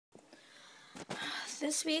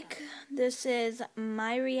this week, this is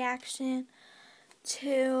my reaction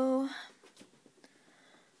to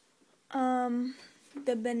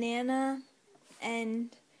the banana and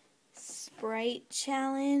sprite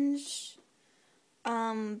challenge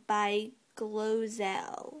by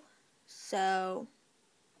glozell. So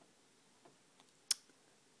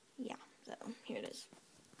yeah, so here it is.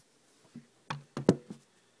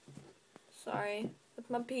 Sorry, with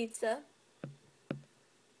my pizza.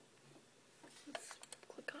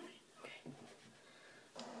 Click on it. Okay.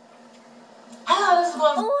 Hello, this is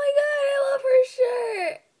Glozell. Oh my god, I love her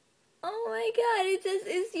shirt. Oh my god, it says,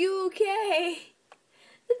 "Is you okay?"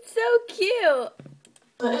 It's so cute.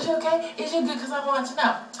 Is you okay? Is you good? Because I want to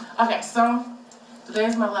know. Okay, so today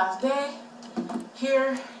is my last day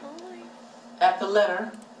here at the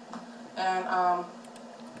letter. And I'm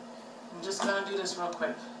just going to do this real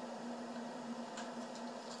quick.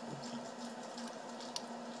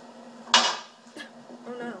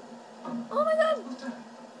 Oh no. Oh my god.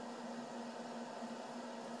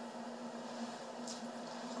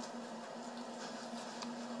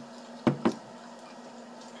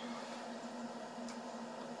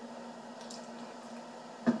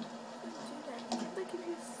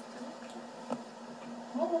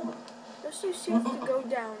 Especially if she has to go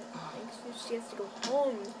down, like if she has to go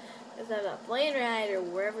home instead of that plane ride or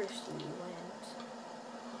wherever she went.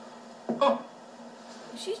 Oh.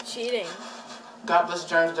 She's cheating. God bless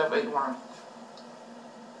Jones W.A.1.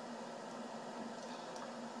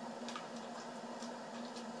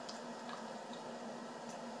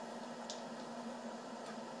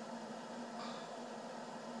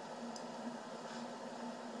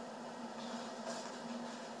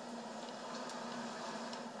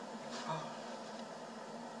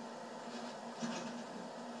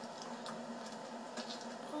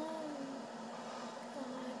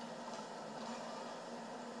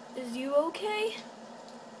 Is you okay?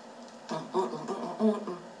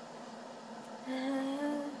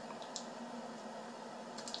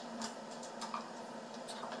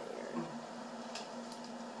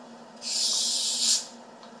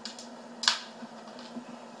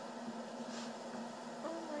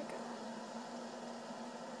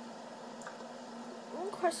 One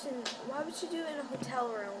question, why would you do it in a hotel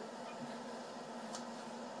room?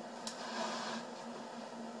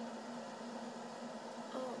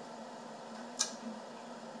 Oh.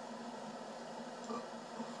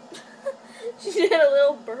 She did a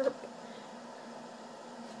little burp.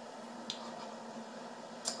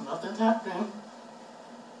 Nothing's happening.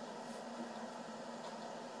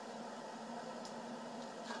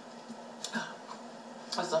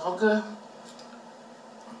 That's all good.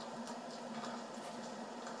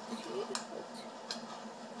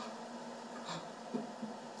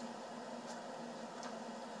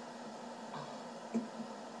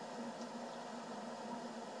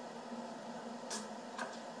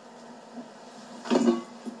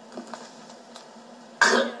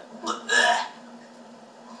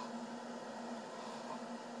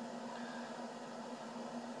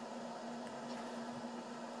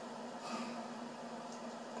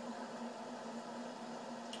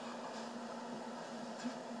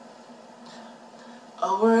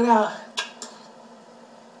 Oh, word out.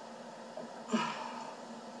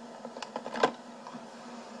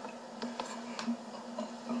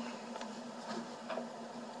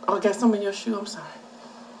 Oh, I got some in your shoe. I'm sorry.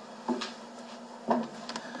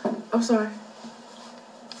 I'm sorry.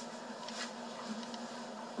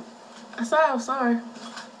 I said I'm sorry.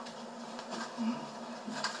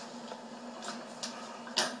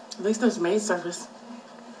 At least there's maid service.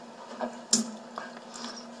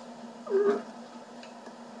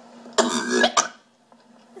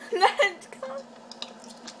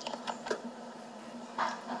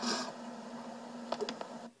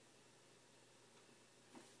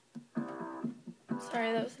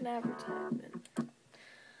 Sorry, that was an advertisement.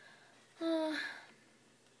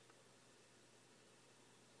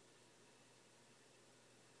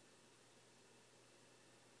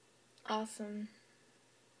 Awesome.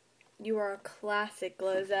 You are a classic,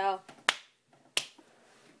 glozell.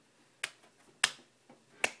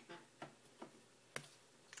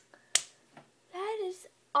 That is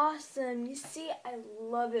awesome. You see, I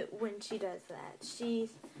love it when she does that.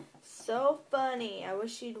 She's so funny. I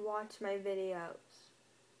wish she'd watch my videos.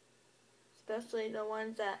 Especially the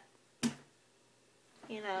ones that,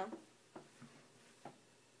 you know,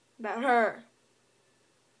 about her.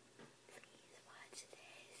 Please watch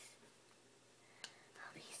this.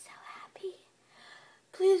 I'll be so happy.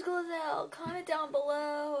 Please, glozell, comment down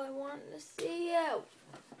below. I want to see you.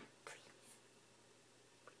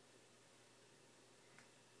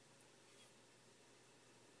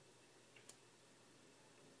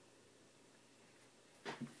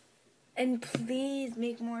 And please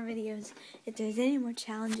make more videos. If there's any more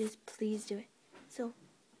challenges, please do it. So,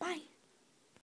 bye.